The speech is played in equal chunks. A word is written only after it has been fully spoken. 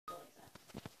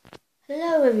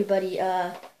Hello, everybody.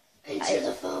 Answer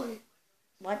the phone.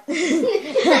 What?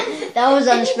 That was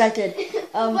unexpected.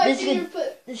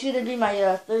 This is gonna be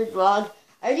my third vlog.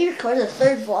 I already recorded the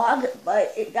third vlog,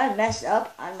 but it got messed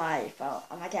up on my phone,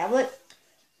 on my tablet.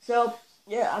 So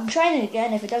yeah, I'm trying it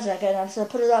again. If it doesn't again, I'm just gonna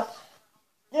put it up.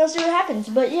 We'll see what happens.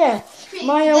 But yeah,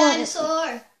 Mario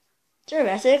Dinosaur.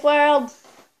 Jurassic World.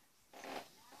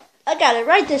 I got it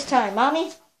right this time,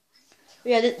 mommy.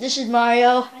 Yeah, this is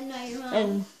Mario. I know your mom.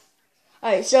 And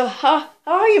alright, so how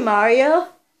are you, Mario?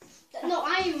 No,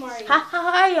 I am Mario. How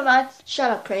are you, Mario?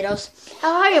 Shut up, Kratos.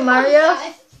 How are you, Mario?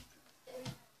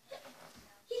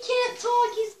 He can't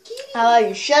talk. He's kidding. How are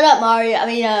you? Shut up, Mario. I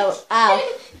mean, ow.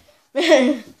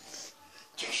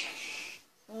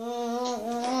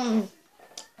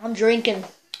 I'm drinking.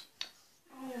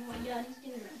 Oh my God, he's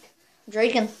gonna drink.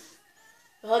 Drinking.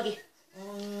 Huggy.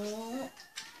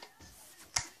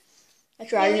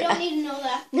 That's right. Yeah, we don't need to know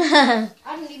that.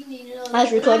 I I don't even need to know that.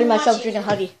 was recording I'm myself watching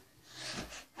drinking you. Huggy.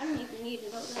 I don't even need to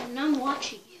know that. And I'm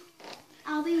watching you.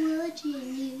 I'll be watching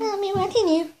you. I'm watching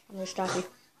you. I'm gonna stop you.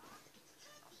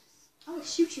 I will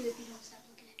shoot you if you don't stop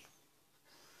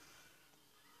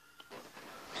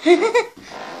looking.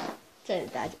 Say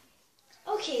it, Dad.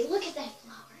 Okay, look at that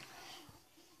flower.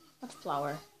 What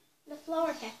flower? The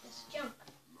flower cactus. Jump.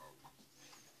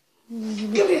 Come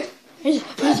here.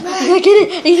 I get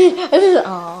it.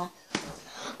 Oh.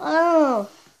 Oh.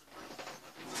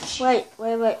 Wait.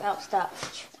 Oh, stop.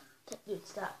 Dude,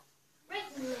 stop. Right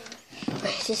in the leg.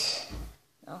 Wait, is this?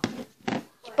 No.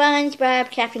 SpongeBob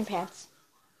Captain Pants.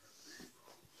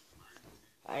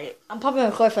 Alright, I'm probably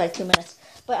gonna record for like 2 minutes.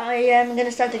 But I am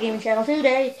gonna start the gaming channel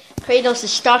today. Kratos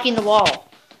is stalking the wall.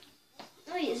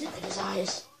 Oh, is it? Look at his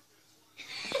eyes.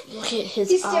 Look at his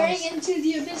He's eyes. staring into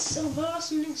the abyss of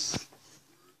awesomeness.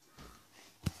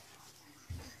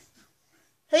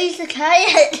 He's the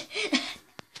cat.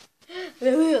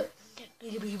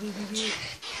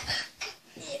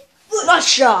 One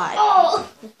shot. Oh!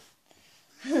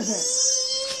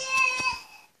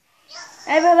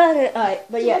 Alright,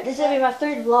 but yeah, this is gonna be my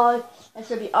third vlog. It's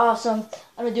gonna be awesome.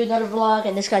 I'm gonna do another vlog,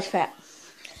 and this guy's fat.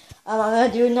 I'm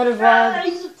gonna do another vlog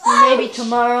maybe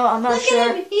tomorrow. I'm not sure.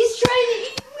 At him. He's trying to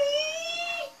eat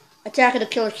me. Attack of the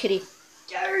Killer Kitty.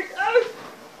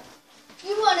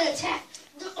 You want to attack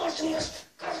the awesomeness?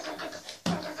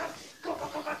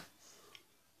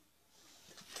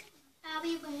 I'll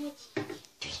be waiting.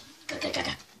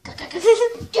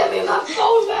 Give me my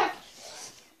phone back.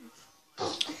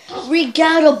 We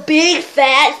got a big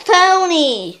fat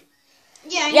phony.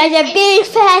 Yeah, There's a big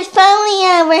fat phony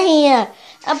over here.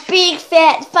 A big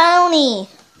fat phony.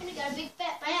 And I got a big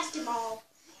fat basketball.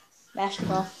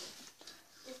 Basketball.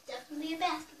 It's definitely a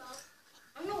basketball.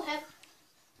 I don't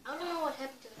know what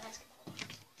happened to the basketball.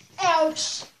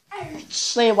 Ouch!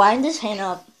 Ouch! Wait, why didn't this hang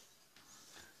up?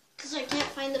 Because I can't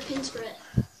find the pins for it.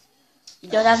 You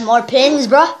don't have more pins,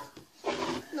 bruh?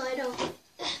 No, I don't.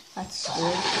 That's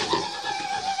weird.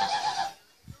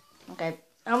 Okay,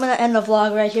 I'm gonna end the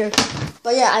vlog right here.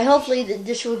 But yeah, hopefully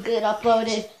this will get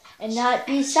uploaded and not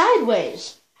be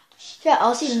sideways. Yeah,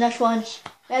 I'll see you in the next one.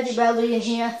 Matthew Bradley in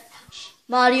here.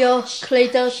 Mario,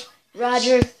 Kratos,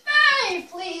 Roger. Hey,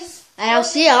 please. And I'll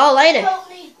see you all later. Help